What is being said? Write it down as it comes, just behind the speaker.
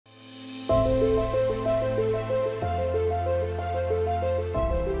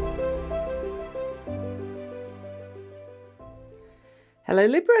Hello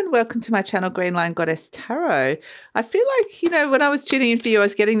Libra and welcome to my channel GreenLion Goddess Tarot. I feel like, when I was tuning in for you, I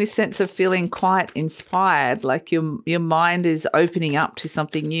was getting this sense of feeling quite inspired, like your mind is opening up to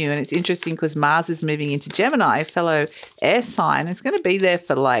something new. And it's interesting because Mars is moving into Gemini, a fellow air sign. It's going to be there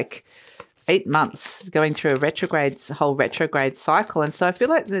for like 8 months, going through a whole retrograde cycle. And so I feel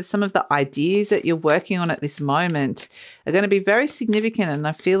like there's some of the ideas that you're working on at this moment are going to be very significant. And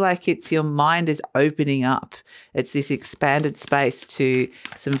I feel like it's your mind is opening up. It's this expanded space to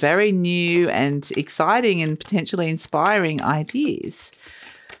some very new and exciting and potentially inspiring ideas.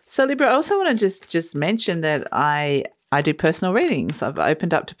 So Libra, I also want to just mention that I do personal readings. I've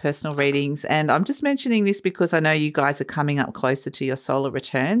opened up to personal readings, and I'm just mentioning this because I know you guys are coming up closer to your solar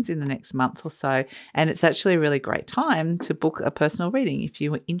returns in the next month or so, and it's actually a really great time to book a personal reading if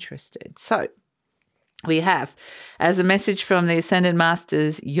you were interested. So we have, as a message from the Ascended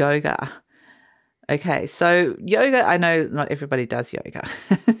Masters, yoga. Okay, so yoga, I know not everybody does yoga,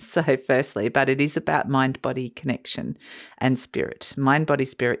 so firstly, but it is about mind-body connection and spirit,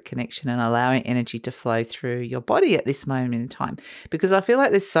 mind-body-spirit connection and allowing energy to flow through your body at this moment in time, because I feel like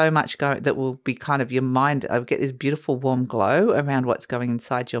there's so much going that will be kind of your mind. I get this beautiful warm glow around what's going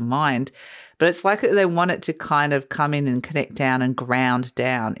inside your mind, but it's like they want it to kind of come in and connect down and ground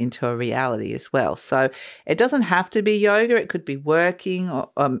down into a reality as well. So it doesn't have to be yoga. It could be working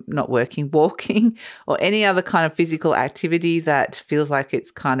or not working, walking, or any other kind of physical activity that feels like it's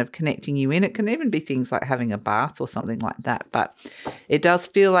kind of connecting you in. It can even be things like having a bath or something like that. But it does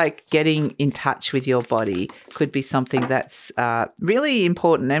feel like getting in touch with your body could be something that's really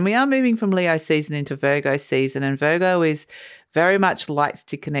important. And we are moving from Leo season into Virgo season, and Virgo is very much likes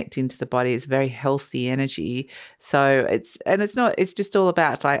to connect into the body. It's very healthy energy. So it's just all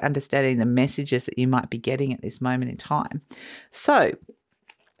about like understanding the messages that you might be getting at this moment in time. So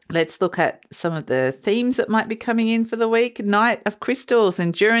let's look at some of the themes that might be coming in for the week. Knight of Crystals,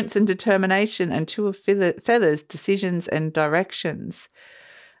 endurance and determination, and Two of Feathers, decisions and directions.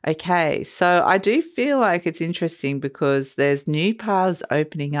 Okay, so I do feel like it's interesting because there's new paths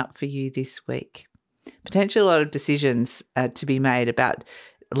opening up for you this week. Potentially a lot of decisions to be made about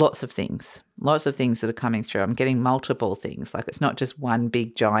lots of things that are coming through. I'm getting multiple things. Like it's not just one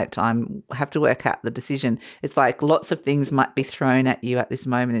big giant. I have to work out the decision. It's like lots of things might be thrown at you at this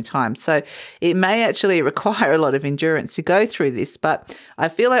moment in time. So it may actually require a lot of endurance to go through this, but I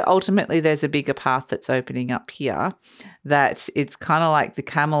feel like ultimately there's a bigger path that's opening up here, that it's kind of like the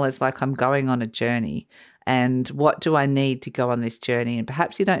camel is like, I'm going on a journey. And what do I need to go on this journey? And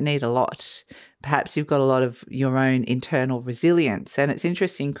perhaps you don't need a lot. Perhaps you've got a lot of your own internal resilience. And it's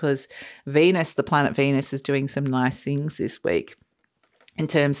interesting because Venus, the planet Venus, is doing some nice things this week in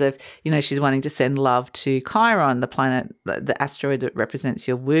terms of, she's wanting to send love to Chiron, the planet, the asteroid that represents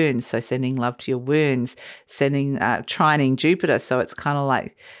your wounds. So sending love to your wounds, trining Jupiter. So it's kind of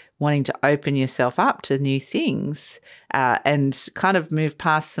like wanting to open yourself up to new things and kind of move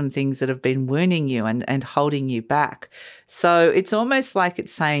past some things that have been wounding you and holding you back. So it's almost like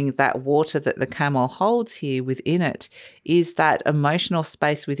it's saying that water that the camel holds here within it is that emotional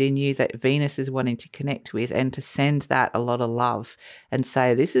space within you that Venus is wanting to connect with, and to send that a lot of love and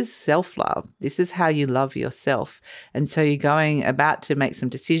say, this is self-love. This is how you love yourself. And so you're about to make some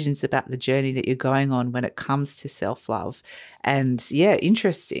decisions about the journey that you're going on when it comes to self-love. And yeah,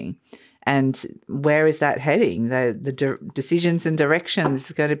 interesting. And where is that heading? The decisions and directions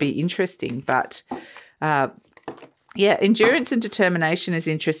is going to be interesting. But endurance and determination is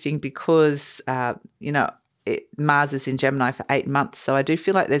interesting because, Mars is in Gemini for 8 months. So I do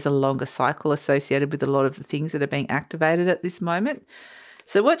feel like there's a longer cycle associated with a lot of the things that are being activated at this moment.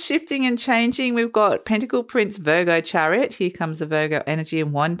 So what's shifting and changing? We've got Pentacle Prince, Virgo Chariot. Here comes the Virgo energy,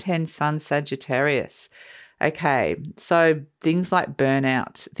 and 110 Sun, Sagittarius. Okay, so things like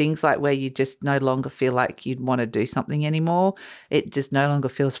burnout, things like where you just no longer feel like you'd want to do something anymore. It just no longer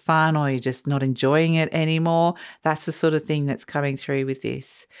feels fun, or you're just not enjoying it anymore. That's the sort of thing that's coming through with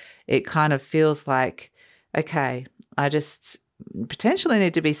this. It kind of feels like, okay, I just potentially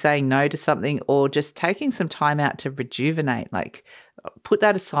need to be saying no to something, or just taking some time out to rejuvenate, like put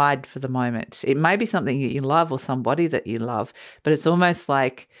that aside for the moment. It may be something that you love or somebody that you love, but it's almost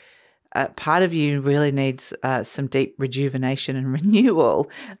like part of you really needs some deep rejuvenation and renewal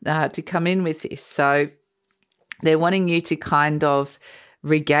to come in with this. So they're wanting you to kind of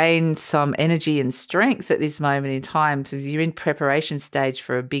regain some energy and strength at this moment in time, because you're in preparation stage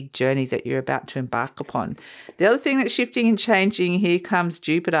for a big journey that you're about to embark upon. The other thing that's shifting and changing, here comes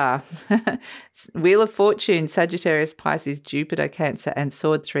Jupiter. Wheel of Fortune, Sagittarius, Pisces, Jupiter, Cancer, and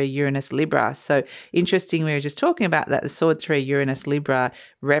Sword 3, Uranus, Libra. So interesting, we were just talking about that. The Sword 3, Uranus, Libra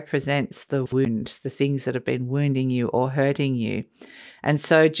represents the wound, the things that have been wounding you or hurting you. And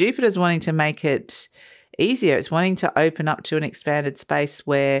so Jupiter's wanting to make it easier. It's wanting to open up to an expanded space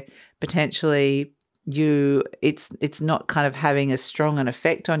where potentially it's not kind of having as strong an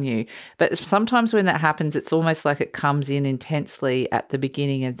effect on you. But sometimes when that happens, it's almost like it comes in intensely at the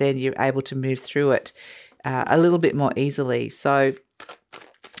beginning, and then you're able to move through it a little bit more easily. So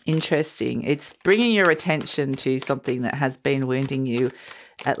interesting. It's bringing your attention to something that has been wounding you,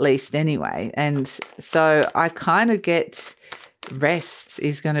 at least anyway. And so I kind of get rest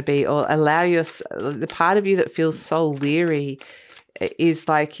is going to be, or allow the part of you that feels soul weary is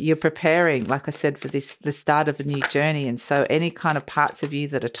like you're preparing, like I said, for the start of a new journey. And so any kind of parts of you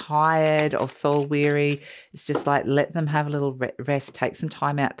that are tired or soul weary, it's just like, let them have a little rest, take some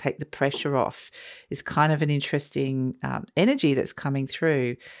time out, take the pressure off, is kind of an interesting energy that's coming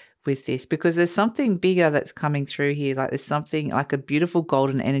through with this, because there's something bigger that's coming through here. Like there's something like a beautiful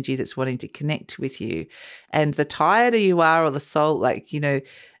golden energy that's wanting to connect with you. And the tireder you are, or the soul, like,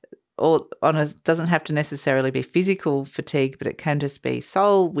 or doesn't have to necessarily be physical fatigue, but it can just be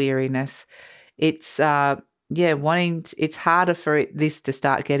soul weariness. It's it's harder for this to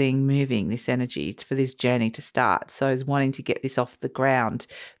start getting moving, this energy, for this journey to start. So it's wanting to get this off the ground,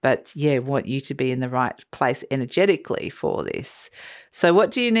 but want you to be in the right place energetically for this. So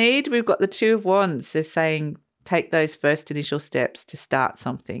what do you need? We've got the Two of Wands. They're saying take those first initial steps to start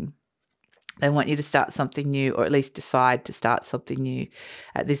something. They want you to start something new, or at least decide to start something new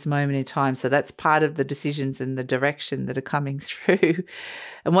at this moment in time. So that's part of the decisions and the direction that are coming through.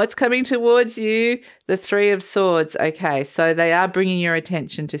 And what's coming towards you? The Three of Swords. Okay, so they are bringing your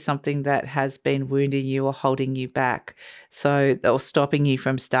attention to something that has been wounding you or holding you back, or stopping you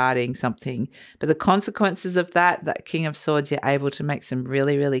from starting something. But the consequences of that King of Swords, you're able to make some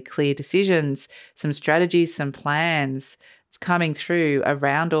really, really clear decisions, some strategies, some plans. It's coming through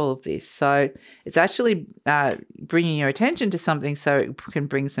around all of this. So it's actually bringing your attention to something so it can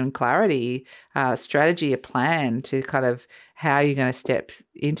bring some clarity, strategy, a plan to kind of how you're going to step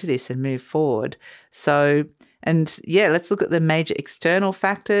into this and move forward. So, let's look at the major external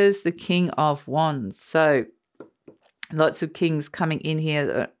factors, the King of Wands. So lots of kings coming in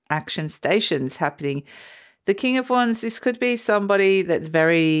here, action stations happening. The King of Wands, this could be somebody that's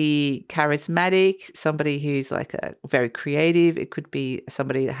very charismatic, somebody who's like very creative. It could be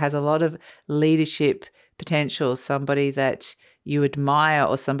somebody that has a lot of leadership potential, somebody that you admire,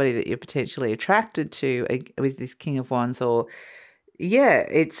 or somebody that you're potentially attracted to with this King of Wands. Or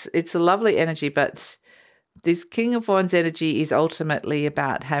it's a lovely energy, but this King of Wands energy is ultimately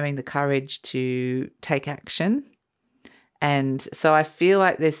about having the courage to take action. And so I feel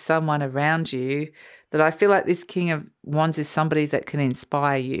like there's someone around you that I feel like this King of Wands is somebody that can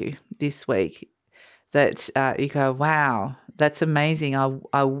inspire you this week, that you go, wow, that's amazing.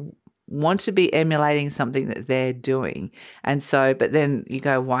 I want to be emulating something that they're doing. And so, but then you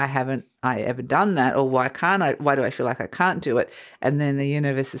go, why haven't I ever done that? Or why do I feel like I can't do it? And then the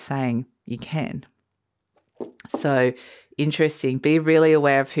universe is saying, you can. So interesting. Be really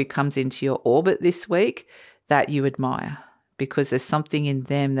aware of who comes into your orbit this week that you admire, because there's something in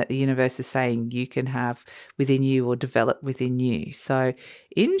them that the universe is saying you can have within you or develop within you. So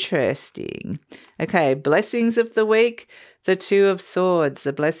interesting. Okay, blessings of the week, the Two of Swords.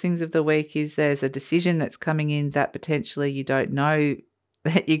 The blessings of the week is there's a decision that's coming in that potentially you don't know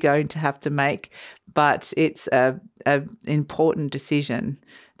that you're going to have to make, but it's a important decision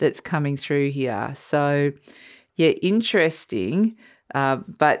that's coming through here. So interesting.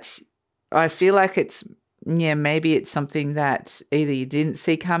 But I feel like maybe it's something that either you didn't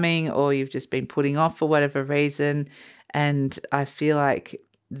see coming or you've just been putting off for whatever reason. And I feel like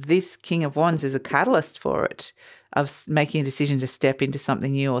this King of Wands is a catalyst for it, of making a decision to step into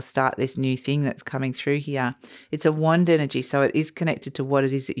something new or start this new thing that's coming through here. It's a wand energy, so it is connected to what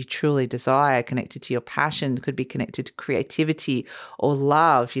it is that you truly desire, connected to your passion, could be connected to creativity or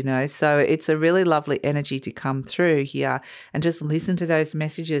love, So it's a really lovely energy to come through here, and just listen to those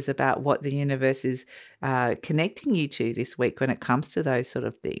messages about what the universe is connecting you to this week when it comes to those sort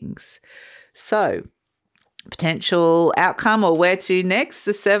of things. So potential outcome or where to next,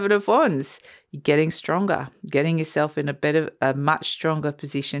 the Seven of Wands. You're getting stronger, getting yourself in a much stronger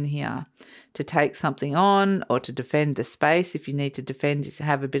position here to take something on or to defend the space. If you need to defend, just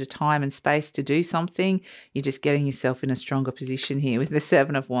have a bit of time and space to do something. You're just getting yourself in a stronger position here with the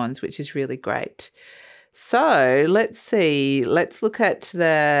Seven of Wands, which is really great. So let's see. Let's look at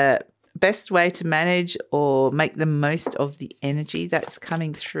the best way to manage or make the most of the energy that's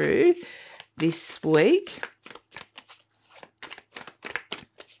coming through this week.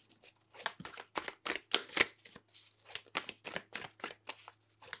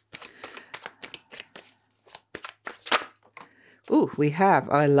 Oh, we have.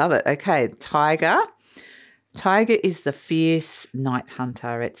 I love it. Okay, Tiger. Tiger is the fierce night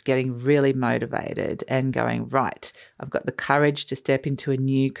hunter. It's getting really motivated and going, right, I've got the courage to step into a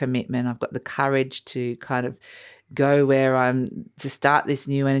new commitment. I've got the courage to kind of go where to start this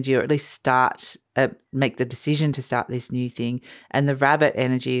new energy, or at least make the decision to start this new thing. And the rabbit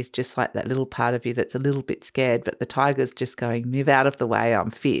energy is just like that little part of you that's a little bit scared, but the tiger's just going, move out of the way.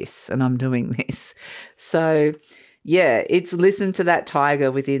 I'm fierce and I'm doing this. So yeah, it's listen to that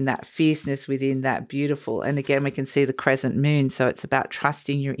tiger within that fierceness, within that beautiful. And again, we can see the crescent moon. So it's about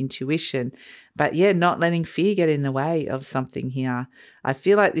trusting your intuition, but yeah, not letting fear get in the way of something here. I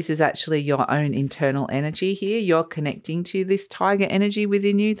feel like this is actually your own internal energy here. You're connecting to this tiger energy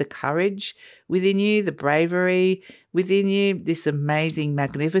within you, the courage within you, the bravery within you, this amazing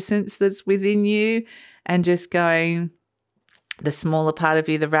magnificence that's within you, and just going, the smaller part of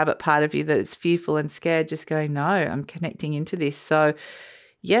you, the rabbit part of you that's fearful and scared, just going, no, I'm connecting into this. So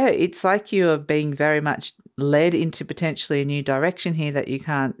yeah, it's like you are being very much led into potentially a new direction here that you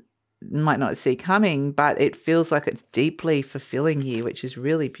might not see coming, but it feels like it's deeply fulfilling here, which is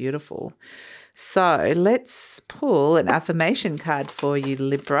really beautiful. So let's pull an affirmation card for you,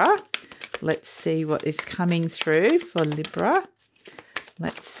 Libra. Let's see what is coming through for Libra.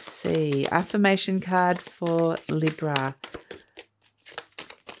 Let's see. Affirmation card for Libra.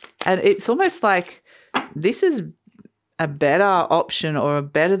 And it's almost like this is a better option or a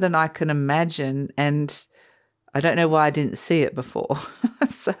better than I can imagine. And I don't know why I didn't see it before.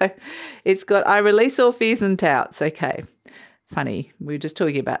 So it's got, I release all fears and doubts. Okay. Funny. We were just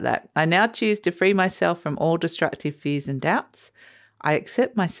talking about that. I now choose to free myself from all destructive fears and doubts. I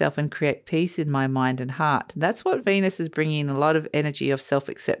accept myself and create peace in my mind and heart. That's what Venus is bringing, a lot of energy of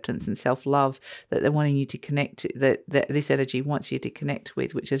self-acceptance and self-love that they're wanting you to connect to, that this energy wants you to connect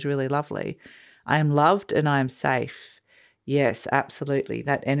with, which is really lovely. I am loved and I am safe. Yes, absolutely.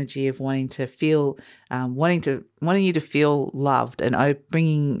 That energy of wanting to feel, wanting you to feel loved and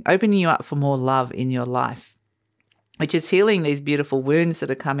opening you up for more love in your life, which is healing these beautiful wounds that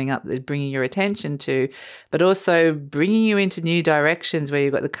are coming up, that bringing your attention to, but also bringing you into new directions where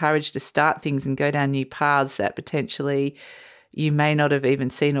you've got the courage to start things and go down new paths that potentially you may not have even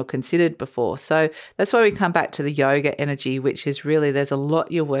seen or considered before. So that's why we come back to the yoga energy, which is really, there's a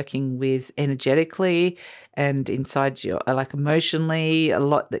lot you're working with energetically and inside you, like emotionally, a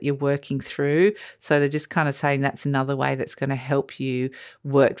lot that you're working through. So they're just kind of saying that's another way that's going to help you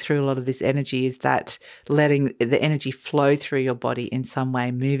work through a lot of this energy, is that letting the energy flow through your body in some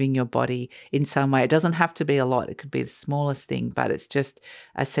way, moving your body in some way. It doesn't have to be a lot. It could be the smallest thing, but it's just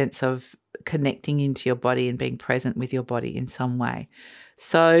a sense of connecting into your body and being present with your body in some way.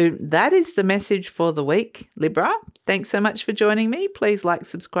 So that is the message for the week, Libra. Thanks so much for joining me. Please like,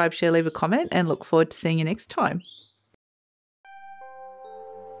 subscribe, share, leave a comment, and look forward to seeing you next time.